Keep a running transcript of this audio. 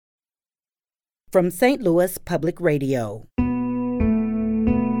from St. Louis Public Radio.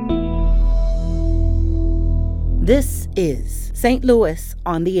 This is St. Louis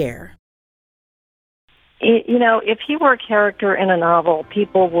on the Air. You know, if he were a character in a novel,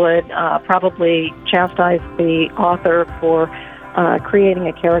 people would probably chastise the author for creating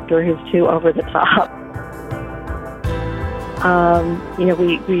a character who's too over the top. You know,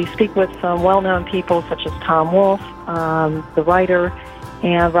 we speak with some well-known people such as Tom Wolfe, the writer,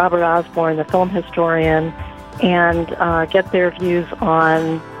 and Robert Osborne, the film historian, and get their views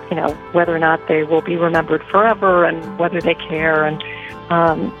on, you know, whether or not they will be remembered forever and whether they care. And,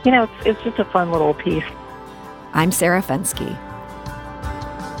 you know, it's just a fun little piece. I'm Sarah Fenske.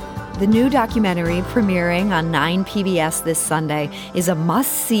 The new documentary premiering on 9 PBS this Sunday is a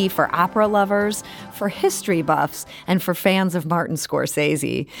must-see for opera lovers, for history buffs, and for fans of Martin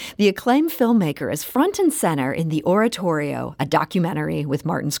Scorsese. The acclaimed filmmaker is front and center in The Oratorio, a documentary with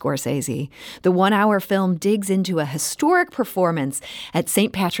Martin Scorsese. The one-hour film digs into a historic performance at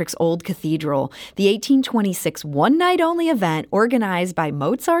St. Patrick's Old Cathedral, the 1826 one-night-only event organized by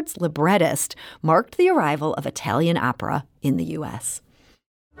Mozart's librettist, marked the arrival of Italian opera in the U.S.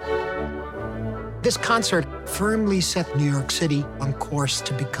 This concert firmly set New York City on course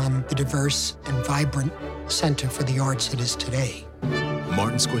to become the diverse and vibrant center for the arts it is today.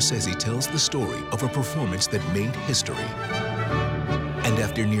 Martin Scorsese tells the story of a performance that made history, and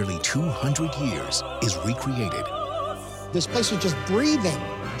after nearly 200 years is recreated. This place is just breathing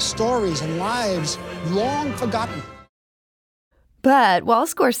stories and lives long forgotten. But while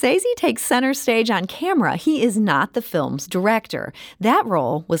Scorsese takes center stage on camera, he is not the film's director. That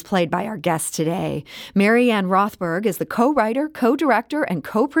role was played by our guest today. Marianne Rothberg is the co-writer, co-director, and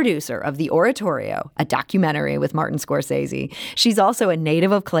co-producer of The Oratorio, a documentary with Martin Scorsese. She's also a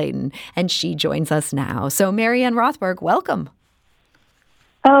native of Clayton, and she joins us now. So Marianne Rothberg, welcome.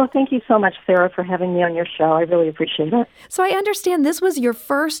 Oh, thank you so much, Sarah, for having me on your show. I really appreciate it. So I understand this was your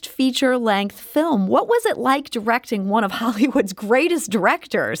first feature-length film. What was it like directing one of Hollywood's greatest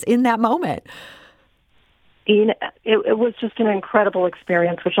directors in that moment? You know, it was just an incredible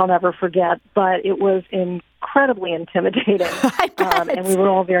experience, which I'll never forget, but it was incredibly intimidating. I bet. And we were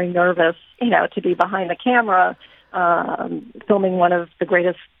all very nervous, you know, to be behind the camera, filming one of the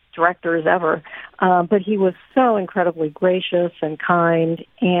greatest directors ever. But he was so incredibly gracious and kind,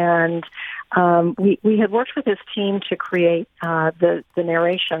 and we had worked with his team to create the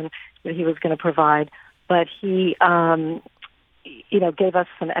narration that he was going to provide, but he you know, gave us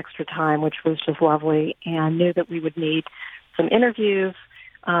some extra time, which was just lovely, and knew that we would need some interviews,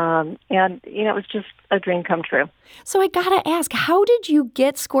 and you know, it was just a dream come true. So I gotta ask, how did you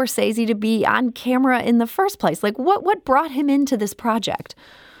get Scorsese to be on camera in the first place? Like, what brought him into this project?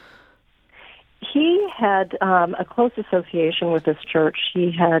 He had a close association with this church.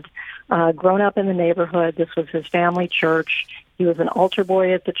 He had grown up in the neighborhood. This was his family church. He was an altar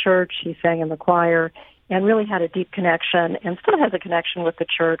boy at the church. He sang in the choir and really had a deep connection and still has a connection with the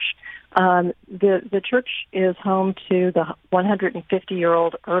church. The church is home to the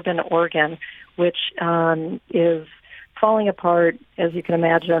 150-year-old urban organ, which is falling apart, as you can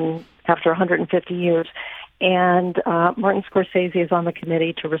imagine, after 150 years. And Martin Scorsese is on the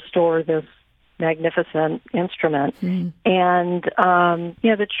committee to restore this magnificent instrument. And, you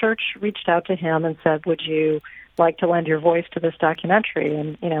know, the church reached out to him and said, would you like to lend your voice to this documentary?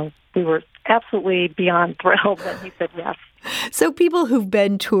 And, you know, we were absolutely beyond thrilled that he said yes. So people who've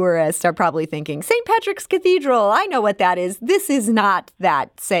been tourists are probably thinking, St. Patrick's Cathedral, I know what that is. This is not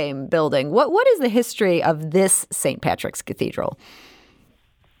that same building. What is the history of this St. Patrick's Cathedral?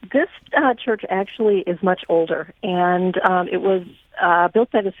 This church actually is much older, and it was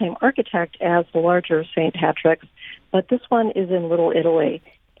built by the same architect as the larger St. Patrick's, but this one is in Little Italy,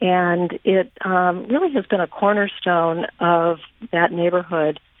 and it really has been a cornerstone of that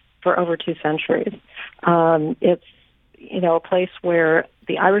neighborhood for over 2 centuries. It's, you know, a place where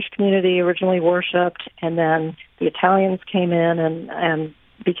the Irish community originally worshipped, and then the Italians came in and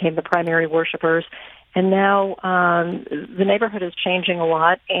became the primary worshipers. And now the neighborhood is changing a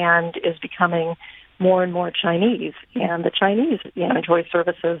lot and is becoming more and more Chinese. And the Chinese, you know, enjoy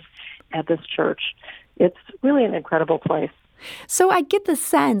services at this church. It's really an incredible place. So I get the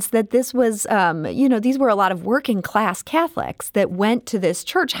sense that this was, you know, these were a lot of working class Catholics that went to this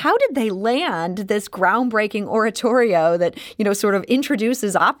church. How did they land this groundbreaking oratorio that, you know, sort of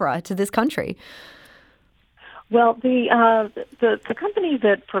introduces opera to this country? Well, the company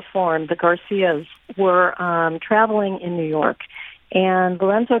that performed, the Garcias, were traveling in New York, and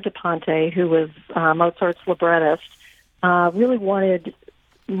Lorenzo da Ponte, who was Mozart's librettist, really wanted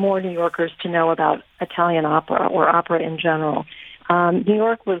more New Yorkers to know about Italian opera or opera in general. New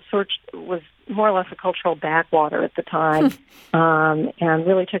York was more or less a cultural backwater at the time, and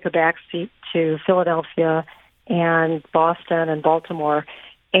really took a backseat to Philadelphia and Boston and Baltimore.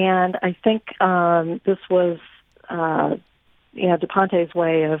 And I think this was, De Ponte's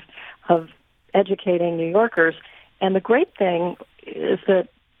way of educating New Yorkers. And the great thing is that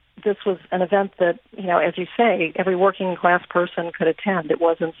this was an event that, as you say, every working class person could attend. It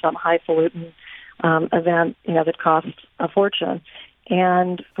wasn't some highfalutin event, that cost a fortune.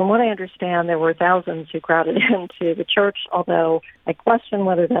 And from what I understand, there were thousands who crowded into the church, although I question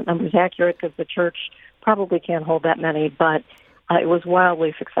whether that number is accurate because the church probably can't hold that many, but it was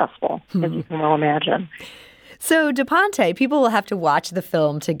wildly successful, as you can well imagine. So De Ponte, people will have to watch the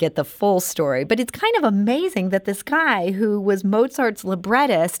film to get the full story, but it's kind of amazing that this guy who was Mozart's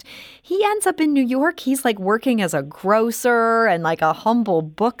librettist, he ends up in New York. He's like working as a grocer and like a humble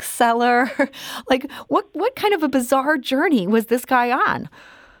bookseller. Like what kind of a bizarre journey was this guy on?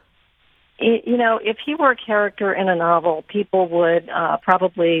 If he were a character in a novel, people would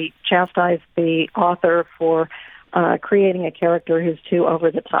probably chastise the author for creating a character who's too over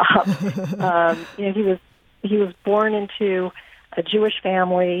the top. He was born into a Jewish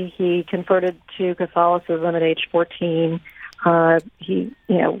family. He converted to Catholicism at age 14. He,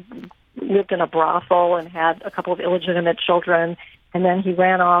 lived in a brothel and had a couple of illegitimate children. And then he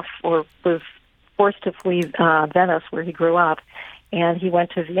ran off or was forced to flee Venice, where he grew up. And he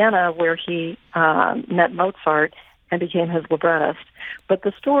went to Vienna, where he met Mozart and became his librettist. But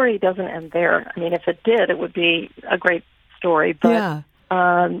the story doesn't end there. I mean, if it did, it would be a great story. But yeah.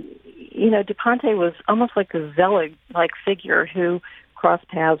 De Ponte was almost like a Zelig-like figure who crossed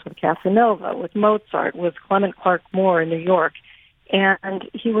paths with Casanova, with Mozart, with Clement Clarke Moore in New York, and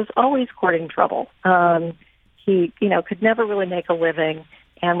he was always courting trouble. He, could never really make a living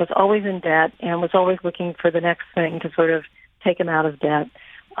and was always in debt and was always looking for the next thing to sort of take him out of debt.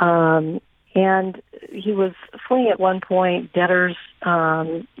 And he was fleeing at one point debtors.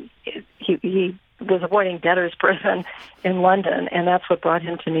 He was avoiding debtor's prison in London, and that's what brought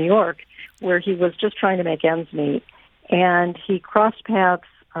him to New York, where he was just trying to make ends meet. And he crossed paths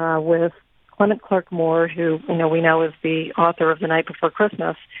with Clement Clarke Moore, who we know is the author of The Night Before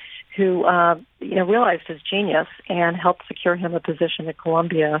Christmas, who realized his genius and helped secure him a position at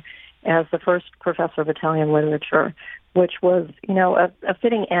Columbia as the first professor of Italian literature, which was a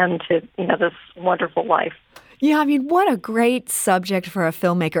fitting end to this wonderful life. Yeah, I mean, what a great subject for a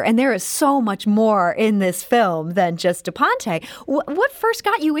filmmaker. And there is so much more in this film than just De Ponte. What first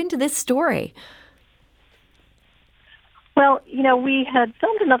got you into this story? Well, we had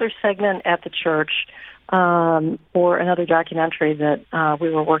filmed another segment at the church for another documentary that we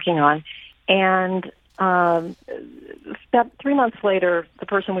were working on. And about 3 months later, the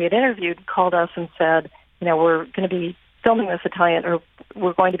person we had interviewed called us and said, we're going to be filming this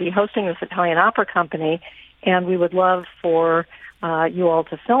we're going to be hosting this Italian opera company, and we would love for you all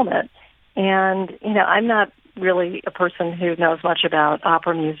to film it. And, I'm not really a person who knows much about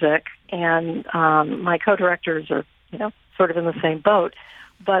opera music, and my co-directors are, sort of in the same boat.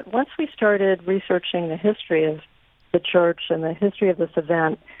 But once we started researching the history of the church and the history of this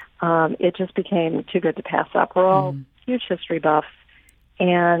event, it just became too good to pass up. We're all huge history buffs.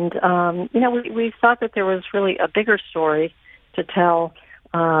 And, we thought that there was really a bigger story to tell,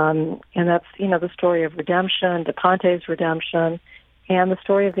 and that's, the story of redemption, De Ponte's redemption, and the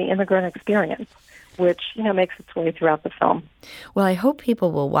story of the immigrant experience, which, makes its way throughout the film. Well, I hope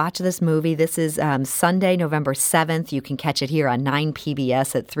people will watch this movie. This is Sunday, November 7th. You can catch it here on 9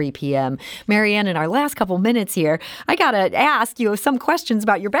 PBS at 3 p.m. Marianne, in our last couple minutes here, I got to ask you some questions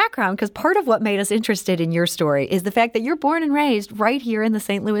about your background, because part of what made us interested in your story is the fact that you're born and raised right here in the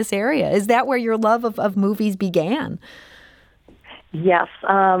St. Louis area. Is that where your love of movies began? Yes.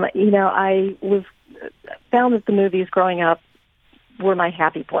 I found that the movies growing up were my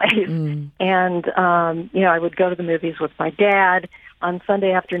happy place. And, I would go to the movies with my dad. On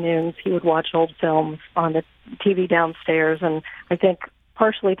Sunday afternoons, he would watch old films on the TV downstairs. And I think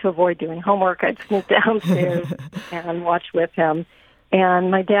partially to avoid doing homework, I'd sneak downstairs and watch with him.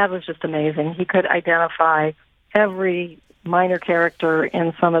 And my dad was just amazing. He could identify every minor character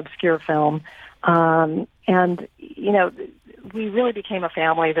in some obscure film. And, we really became a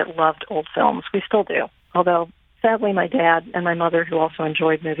family that loved old films. We still do, although sadly my dad and my mother, who also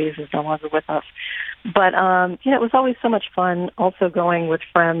enjoyed movies, is no longer with us. But, it was always so much fun also going with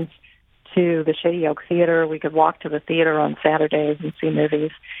friends to the Shady Oak Theater. We could walk to the theater on Saturdays and see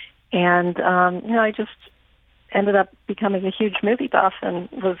movies. And, I just ended up becoming a huge movie buff and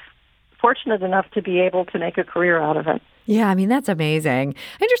was fortunate enough to be able to make a career out of it. Yeah, I mean, that's amazing.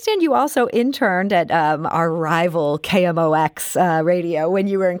 I understand you also interned at our rival KMOX radio when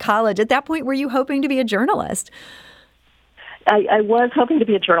you were in college. At that point, were you hoping to be a journalist? I was hoping to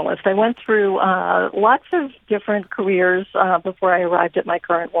be a journalist. I went through lots of different careers before I arrived at my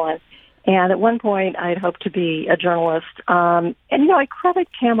current one. And at one point, I'd hoped to be a journalist. I credit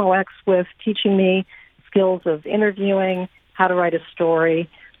KMOX with teaching me skills of interviewing, how to write a story,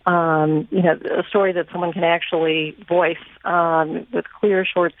 a story that someone can actually voice with clear,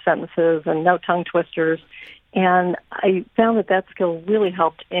 short sentences and no tongue twisters. And I found that skill really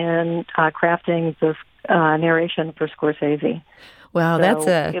helped in crafting this narration for Scorsese. Well,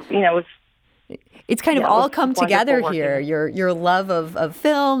 so it's kind of all come together here. Your love of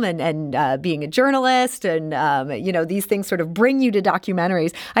film and being a journalist and, these things sort of bring you to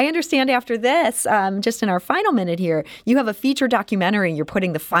documentaries. I understand after this, just in our final minute here, you have a feature documentary you're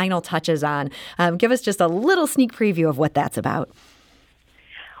putting the final touches on. Give us just a little sneak preview of what that's about.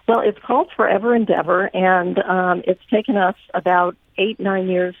 Well, it's called Forever Endeavor, and it's taken us about 8-9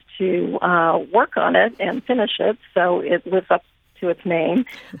 years to work on it and finish it, so it lives up to its name,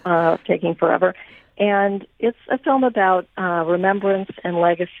 taking forever. And it's a film about remembrance and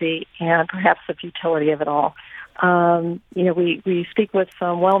legacy and perhaps the futility of it all. We speak with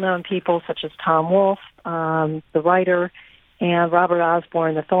some well-known people such as Tom Wolfe, the writer, and Robert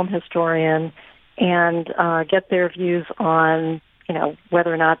Osborne, the film historian, and get their views on,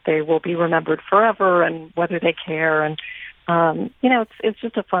 whether or not they will be remembered forever and whether they care. And, it's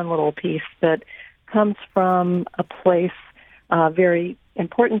just a fun little piece that comes from a place very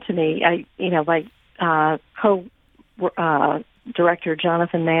important to me. My co-director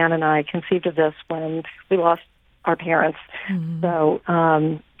Jonathan Mann and I conceived of this when we lost our parents. Mm-hmm. So,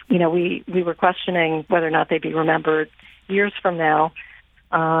 we were questioning whether or not they'd be remembered years from now.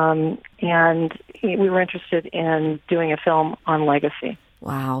 And we were interested in doing a film on legacy.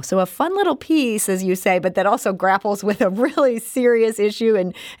 Wow. So a fun little piece, as you say, but that also grapples with a really serious issue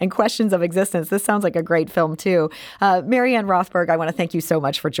and questions of existence. This sounds like a great film, too. Marianne Rothberg, I want to thank you so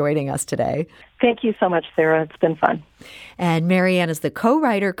much for joining us today. Thank you so much, Sarah. It's been fun. And Marianne is the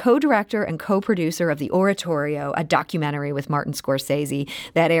co-writer, co-director, and co-producer of The Oratorio, a documentary with Martin Scorsese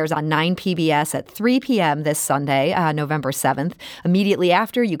that airs on 9 PBS at 3 p.m. this Sunday, November 7th. Immediately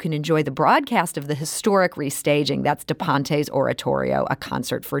after, you can enjoy the broadcast of the historic restaging. That's DePonte's Oratorio, a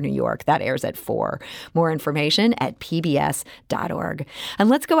concert for New York. That airs at 4. More information at pbs.org. And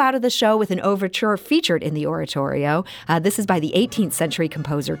let's go out of the show with an overture featured in The Oratorio. This is by the 18th century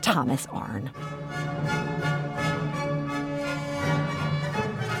composer Thomas Arne.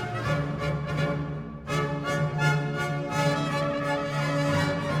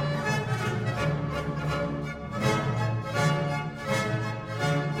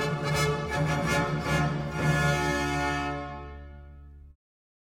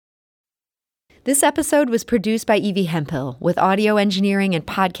 This episode was produced by Evie Hemphill, with audio engineering and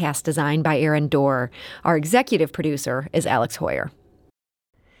podcast design by Aaron Dorr. Our executive producer is Alex Hoyer.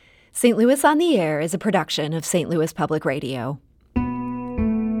 St. Louis on the Air is a production of St. Louis Public Radio.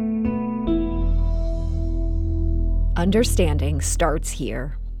 Understanding starts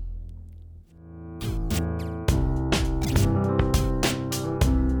here.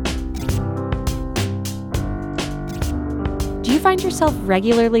 Do you find yourself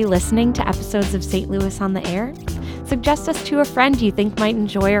regularly listening to episodes of St. Louis on the Air? Suggest us to a friend you think might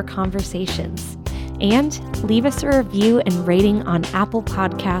enjoy our conversations. And leave us a review and rating on Apple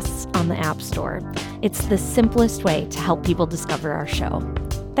Podcasts on the App Store. It's the simplest way to help people discover our show.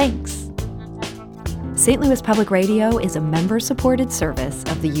 Thanks. St. Louis Public Radio is a member-supported service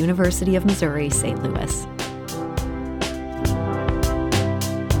of the University of Missouri, St. Louis.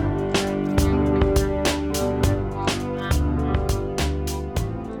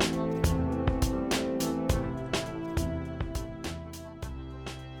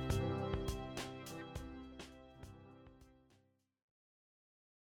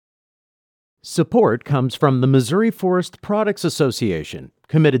 Support comes from the Missouri Forest Products Association,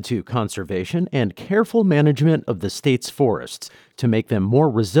 committed to conservation and careful management of the state's forests to make them more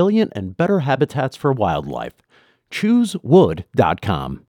resilient and better habitats for wildlife. ChooseWood.com.